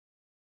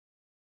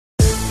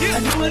I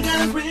know I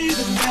gotta raise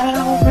them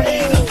down,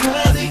 raise them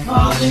cause they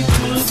call it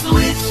to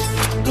switch.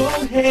 Go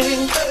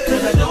ahead,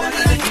 cause I know I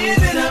gotta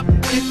give it up.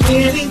 If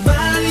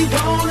anybody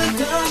wanna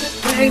come and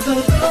praise the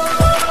Lord,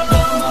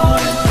 come on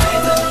and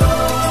praise the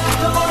Lord.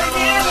 Come on and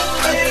give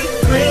it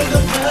praise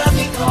them cause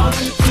they call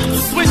it to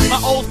switch. My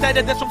old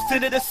status that's from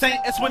sinner to saint,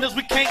 as winners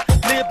we can't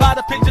live by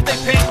the pictures they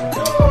paint.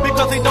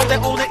 Because they know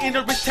that on the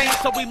inner is taint,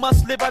 so we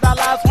must live out our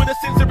lives with a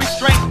sense of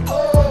restraint.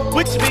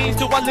 Which means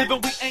do I live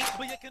and we ain't,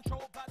 we are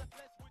controlled by the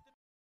flesh.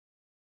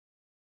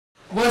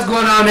 What's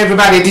going on,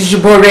 everybody? This is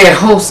your boy Red,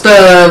 host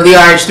of the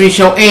RH3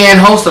 Show and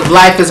host of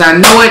Life As I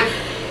Know It.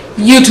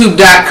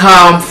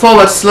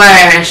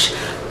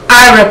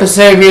 YouTube.com/I Rep a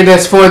Savior.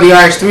 That's for the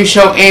RH3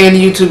 Show, and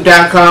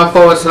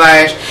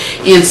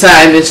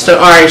YouTube.com/Inside Mr.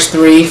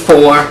 RH3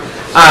 for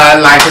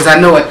Life As I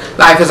Know It.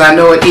 Life As I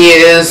Know It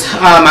is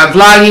my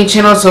vlogging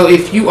channel, so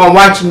if you are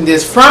watching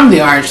this from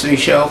the RH3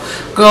 Show,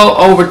 go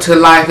over to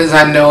Life As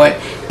I Know It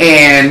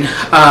and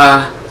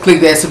click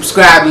that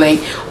subscribe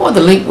link, or the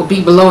link will be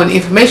below in the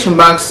information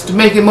box to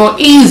make it more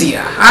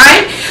easier.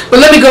 Alright? But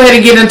let me go ahead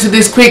and get into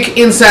this quick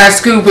inside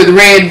scoop with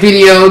Red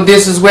video.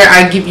 This is where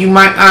I give you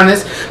my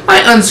honest,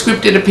 my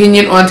unscripted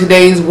opinion on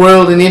today's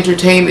world and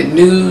entertainment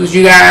news,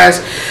 you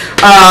guys.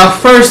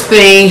 First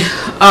thing,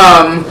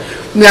 now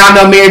I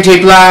know Mary J.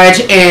 Blige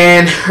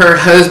and her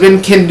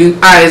husband, Kendu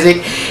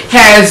Isaac,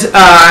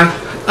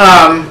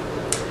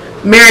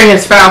 Mary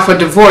has filed for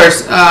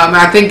divorce.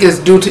 I think it's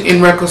due to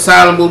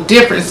irreconcilable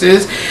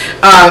differences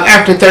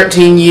after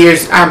 13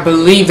 years. I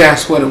believe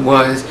that's what it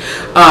was.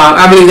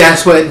 I believe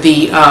that's what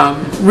the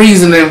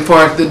reasoning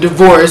for the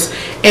divorce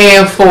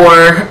and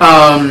for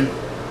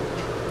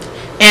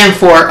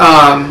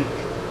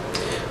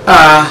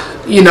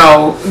you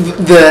know,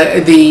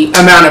 the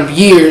amount of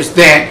years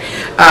that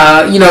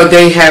you know,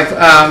 they have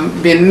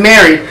been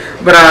married.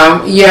 But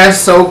yeah,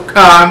 so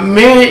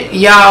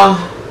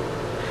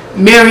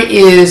Mary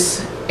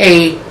is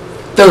a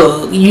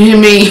thug. You hear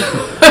me?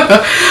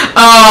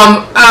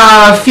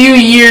 A few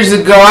years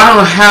ago, I don't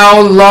know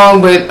how long,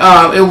 but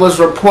it was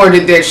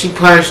reported that she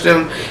punched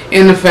him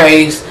in the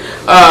face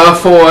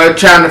for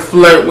trying to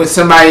flirt with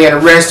somebody at a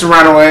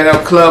restaurant or at a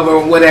club or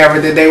whatever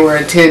that they were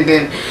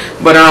attending.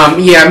 But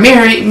yeah,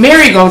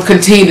 Mary gonna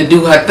continue to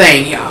do her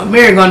thing, y'all.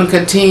 Mary gonna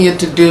continue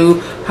to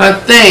do her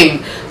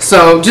thing.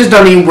 So just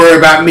don't even worry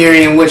about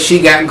Mary and what she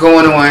got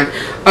going on.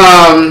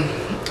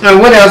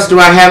 What else do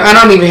I have? I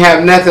don't even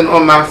have nothing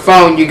on my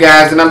phone, you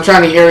guys, and I'm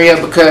trying to hurry up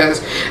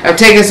because I've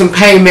taken some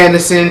pain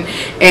medicine,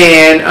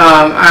 and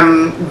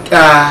I'm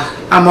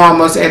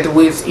almost at the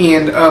wit's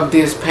end of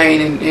this pain,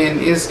 and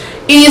it's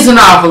easing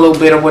off a little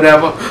bit or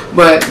whatever.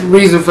 But the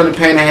reason for the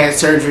pain, I had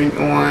surgery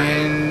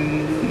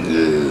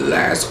on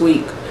last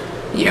week.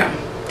 Yeah, I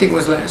think it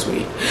was last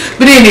week.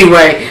 But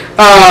anyway,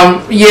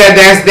 yeah,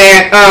 that's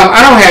that.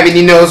 I don't have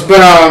any notes, but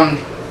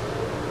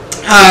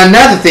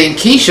another thing,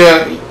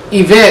 Keshia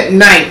Yvette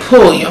Knight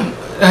Pulliam,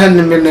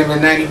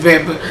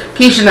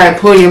 Keshia Knight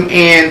Pulliam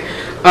and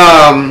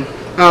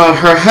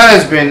her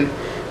husband,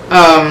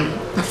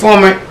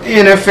 former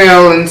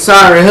NFL and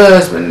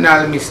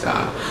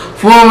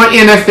former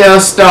NFL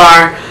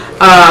star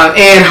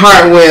Ed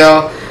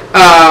Hartwell,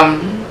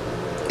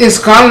 is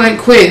calling it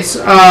quits.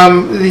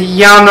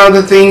 Y'all know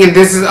the thing, and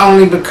this is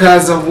only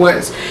because of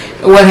what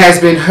has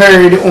been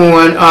heard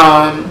on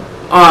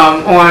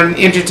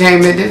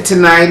Entertainment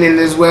Tonight, and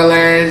as well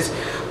as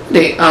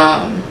they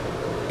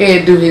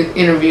Ed do his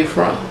interview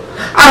from.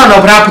 I don't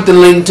know, but I'll put the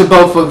link to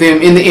both of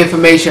them in the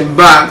information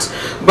box.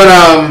 But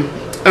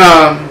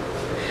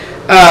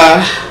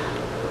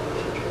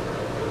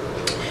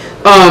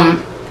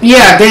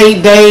yeah,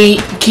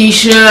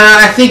 Keshia,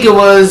 I think it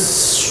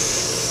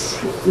was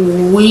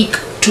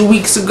 2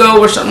 weeks ago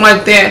or something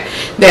like that,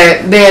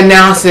 that they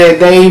announced that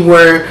they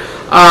were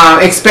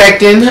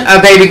expecting a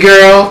baby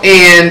girl,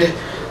 and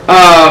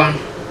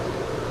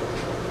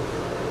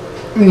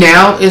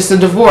now it's a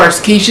divorce.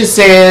 Keshia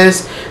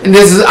says, and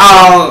this is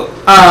all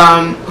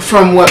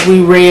from what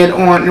we read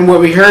on and what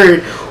we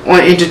heard on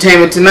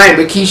Entertainment Tonight,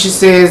 but Keshia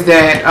says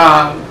that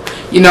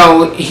you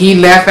know, he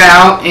left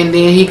out, and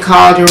then he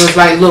called her and was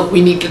like, look, we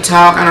need to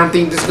talk. I don't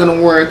think this is going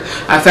to work.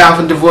 I filed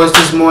for divorce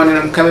this morning.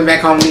 I'm coming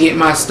back home to get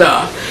my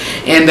stuff.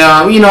 And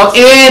you know,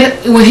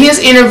 Ed, with his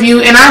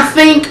interview, and I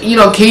think, you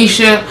know,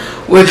 Keshia,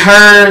 with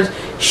her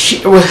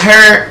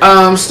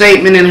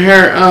statement and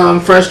her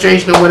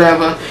frustration or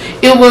whatever,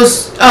 it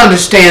was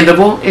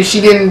understandable, and she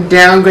didn't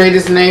downgrade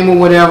his name or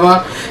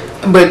whatever.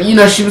 But you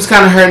know, she was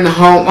kind of hurting. The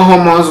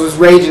hormones was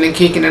raging and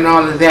kicking and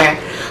all of that.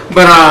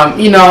 But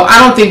you know, I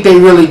don't think they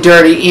really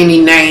dirty any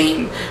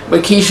name.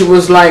 But Keshia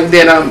was like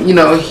that. You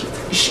know,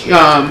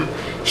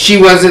 she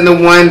wasn't the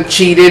one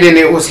cheated, and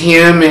it was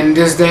him, and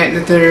this, that, and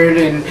the third,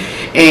 and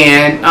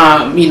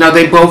you know,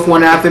 they both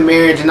went out the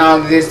marriage and all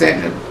of this, that,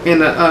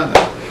 and the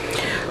other.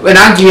 And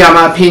I'll give y'all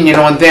my opinion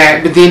on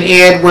that. But then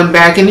Ed went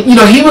back, and you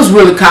know, he was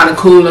really kind of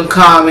cool and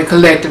calm and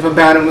collective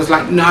about it. Was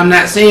like, no, I'm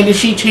not saying that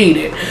she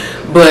cheated,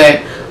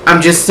 but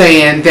I'm just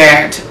saying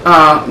that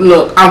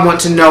look, I want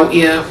to know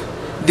if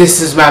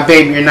this is my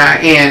baby or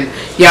not. And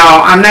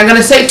y'all, I'm not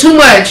gonna say too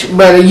much,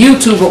 but a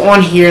YouTuber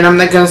on here, and I'm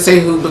not gonna say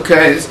who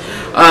because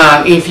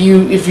if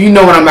you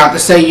know what I'm about to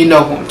say, you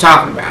know who I'm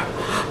talking about.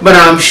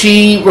 But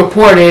she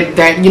reported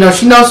that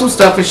she knows some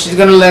stuff and she's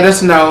gonna let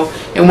us know.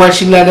 And once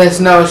she let us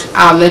know,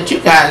 I'll let you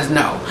guys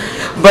know.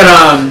 But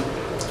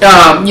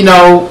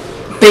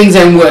things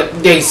ain't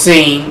what they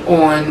seem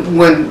on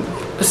one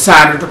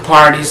side of the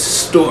party's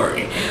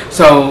story.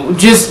 So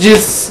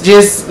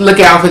just look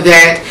out for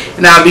that,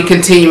 and I'll be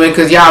continuing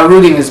because y'all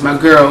rooting is my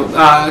girl.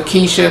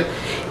 Keshia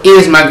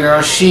is my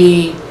girl.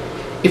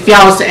 If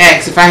y'all was to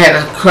ask if I had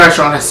a crush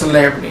on a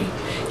celebrity,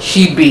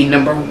 she'd be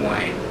number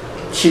one.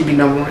 She'd be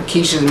number one.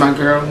 Keshia's my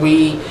girl.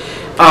 We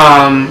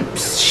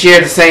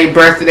share the same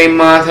birthday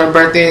month. Her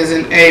birthday is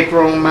in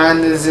April. Mine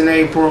is in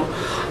April.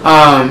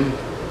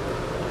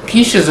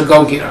 Keshia's a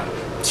go-getter.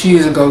 She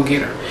is a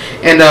go-getter.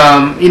 And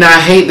I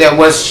hate that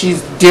what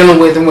she's dealing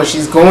with and what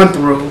she's going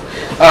through.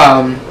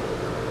 I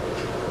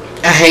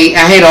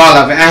hate all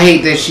of it. I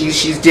hate that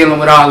she's dealing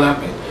with all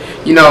of it.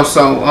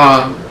 So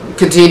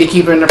continue to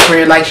keep her in the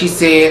prayer. Like she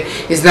said,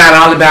 it's not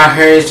all about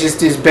her. It's just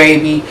this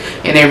baby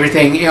and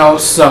everything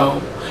else. So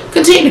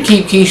continue to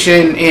keep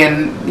Keshia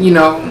and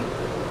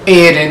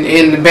Ed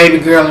and the baby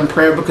girl in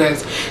prayer,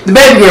 because the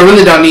baby girl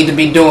really don't need to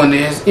be doing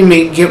this.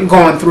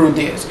 Going through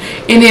this.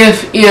 And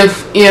if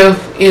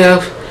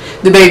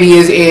the baby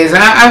is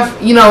I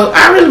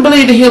really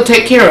believe that he'll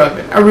take care of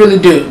it. I really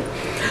do.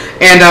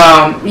 And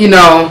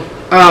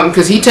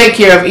because he take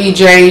care of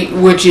EJ,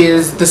 which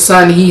is the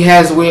son he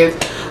has with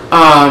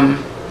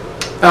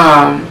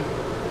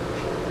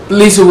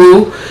Lisa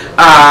Wu.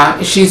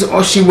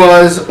 She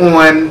was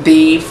on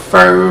the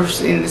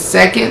first and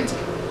second,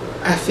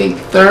 I think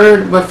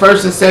third, but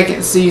first and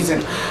second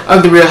season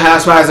of The Real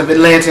Housewives of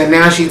Atlanta. And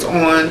now she's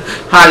on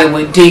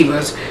Hollywood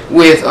Divas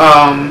with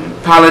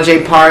Paula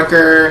J.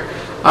 Parker,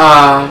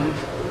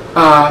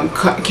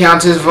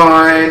 Countess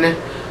Vaughn,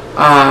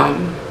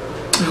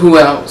 who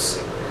else?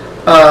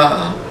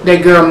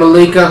 That girl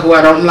Malika, who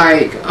I don't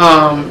like,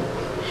 and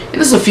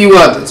there's a few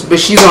others, but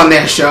she's on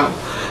that show.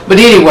 But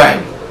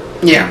anyway,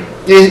 yeah,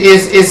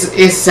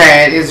 it's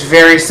sad. It's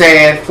very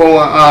sad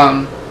for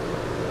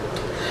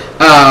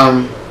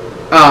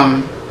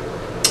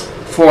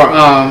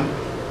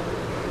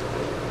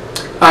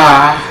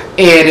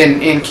Ed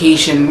and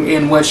Keshia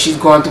and what she's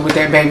going through with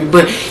that baby.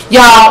 But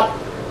y'all,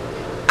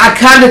 I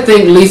kind of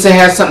think Lisa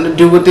has something to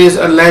do with this,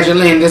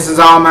 allegedly, and this is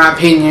all my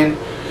opinion.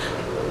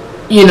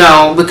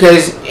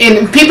 Because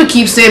people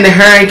keep saying that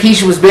her and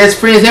Keshia was best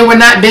friends. They were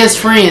not best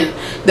friends.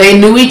 They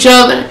knew each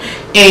other,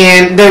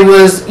 and they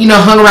was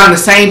hung around the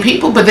same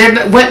people, but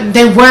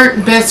they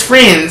weren't best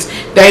friends.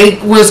 They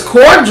was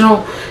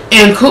cordial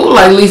and cool,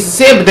 like Lisa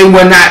said, but they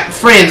were not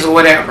friends or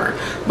whatever.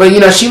 But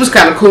she was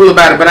kind of cool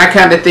about it. But I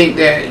kind of think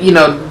that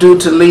due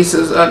to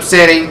Lisa's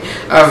upsetting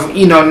of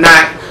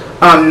not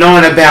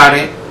knowing about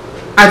it,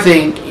 I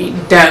think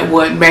that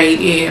what made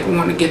Ed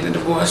want to get the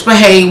divorce. But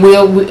hey,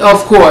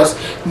 of course,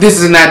 this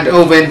is not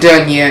over and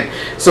done yet,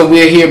 so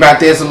we'll hear about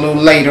this a little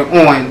later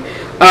on.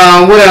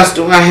 What else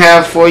do I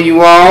have for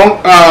you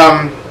all?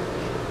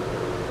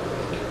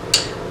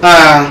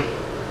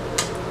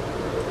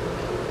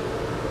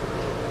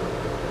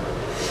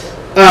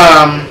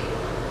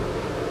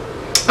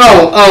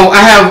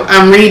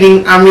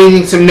 I'm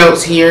reading some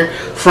notes here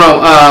from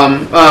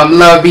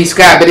Love B.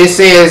 Scott, but it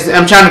says,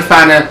 I'm trying to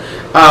find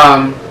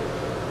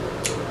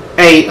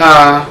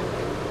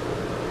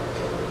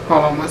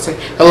hold on one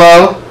second.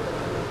 Hello?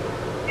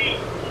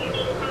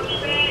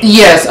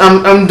 Yes,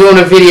 I'm doing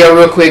a video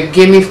real quick.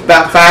 Give me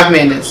about 5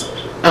 minutes.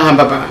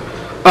 Bye-bye.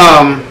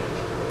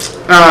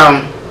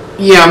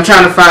 Yeah, I'm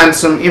trying to find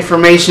some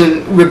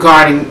information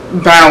regarding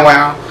Bow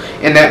Wow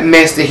and that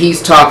mess that he's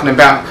talking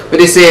about. But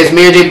it says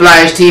Mary J.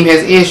 Blige's team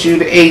has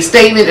issued a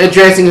statement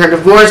addressing her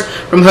divorce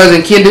from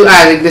husband Kendu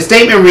Isaac. The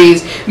statement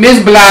reads, Ms.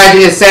 Blige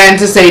is saddened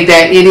to say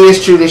that it is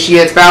true that she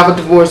has filed for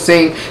divorce,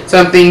 saying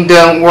something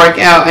don't work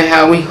out and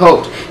how we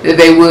hoped that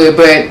they would,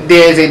 but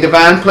there is a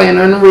divine plan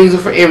and a reason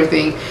for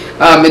everything.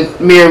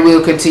 Mary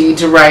will continue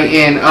to write,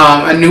 and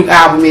a new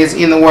album is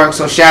in the works,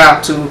 so shout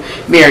out to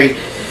Mary.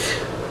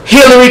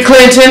 Hillary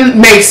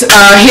Clinton makes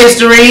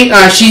history.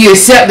 She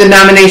accepted the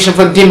nomination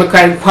for the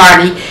Democratic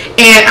Party.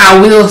 And I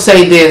will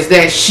say this,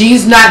 that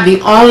she's not the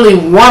only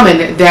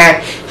woman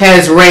that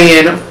has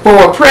ran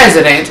for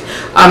president.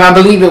 I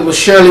believe it was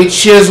Shirley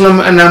Chisholm,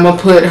 and I'm going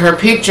to put her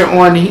picture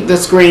on the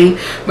screen.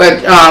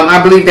 But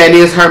I believe that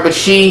is her. But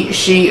she's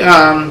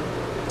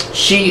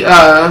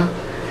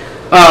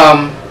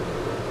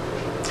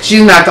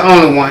not the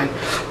only one.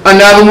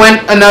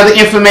 Another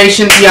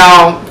information,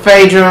 y'all,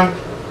 Phaedra,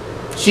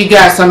 she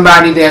got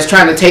somebody that's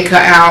trying to take her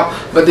out,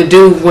 but the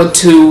dude went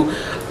to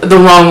the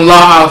wrong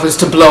law office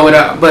to blow it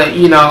up. But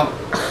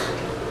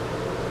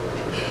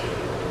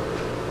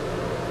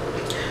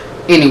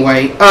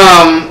anyway,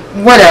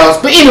 what else?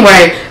 But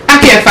anyway, I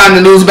can't find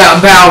the news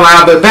about Bow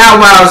Wow, but Bow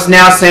Wow is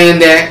now saying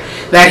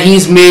that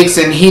he's mixed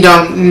and he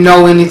don't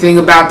know anything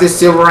about this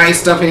civil rights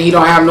stuff and he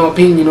don't have no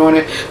opinion on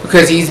it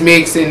because he's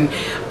mixed. And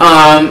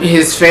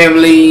his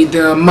family,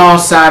 the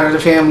Moss side of the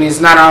family, is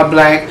not all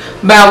black.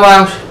 Bow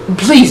Wow,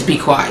 please be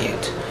quiet.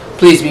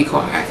 Please be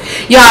quiet.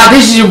 Y'all,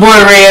 this is your boy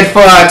Red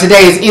for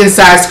today's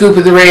Inside Scoop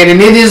of the Red, and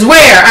it is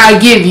where I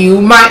give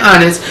you my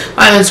honest,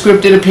 my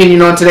unscripted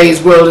opinion on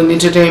today's world and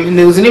entertainment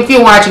news. And if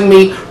you're watching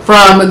me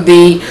from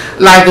the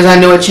Life As I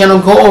Know It channel,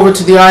 go over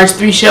to the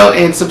RH3 Show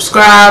and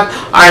subscribe.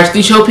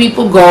 RH3 Show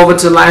people, go over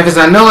to Life As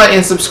I Know It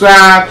and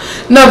subscribe.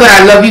 Know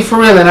that I love you for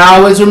real, and I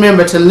always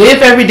remember to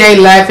live every day,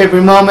 laugh every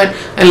moment,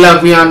 and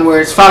love beyond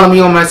words. Follow me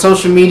on my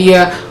social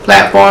media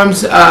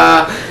platforms,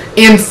 on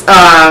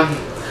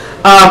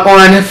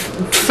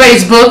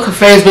Facebook,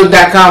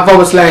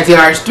 facebook.com/The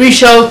RH3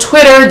 Show,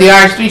 Twitter, The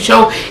RH3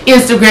 Show,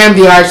 Instagram,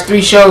 The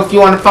RH3 Show. If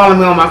you want to follow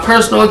me on my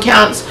personal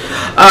accounts,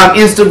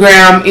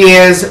 Instagram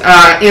is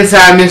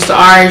Inside Mr.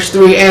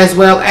 RH3 as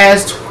well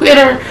as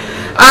Twitter.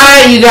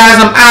 Alright, you guys,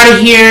 I'm out of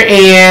here,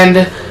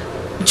 and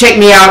check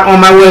me out on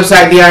my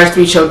website,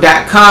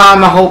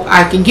 TheRH3Show.com. I hope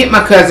I can get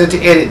my cousin to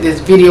edit this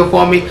video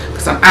for me,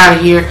 because I'm out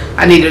of here.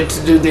 I needed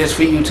to do this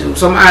for YouTube.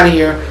 So I'm out of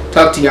here.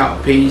 Talk to y'all.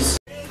 Peace.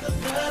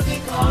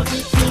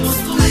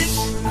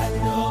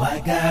 I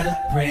gotta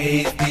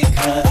praise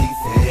because he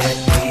set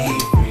me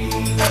free.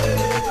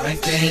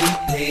 Like that he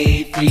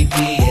paid, free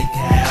me and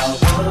cash.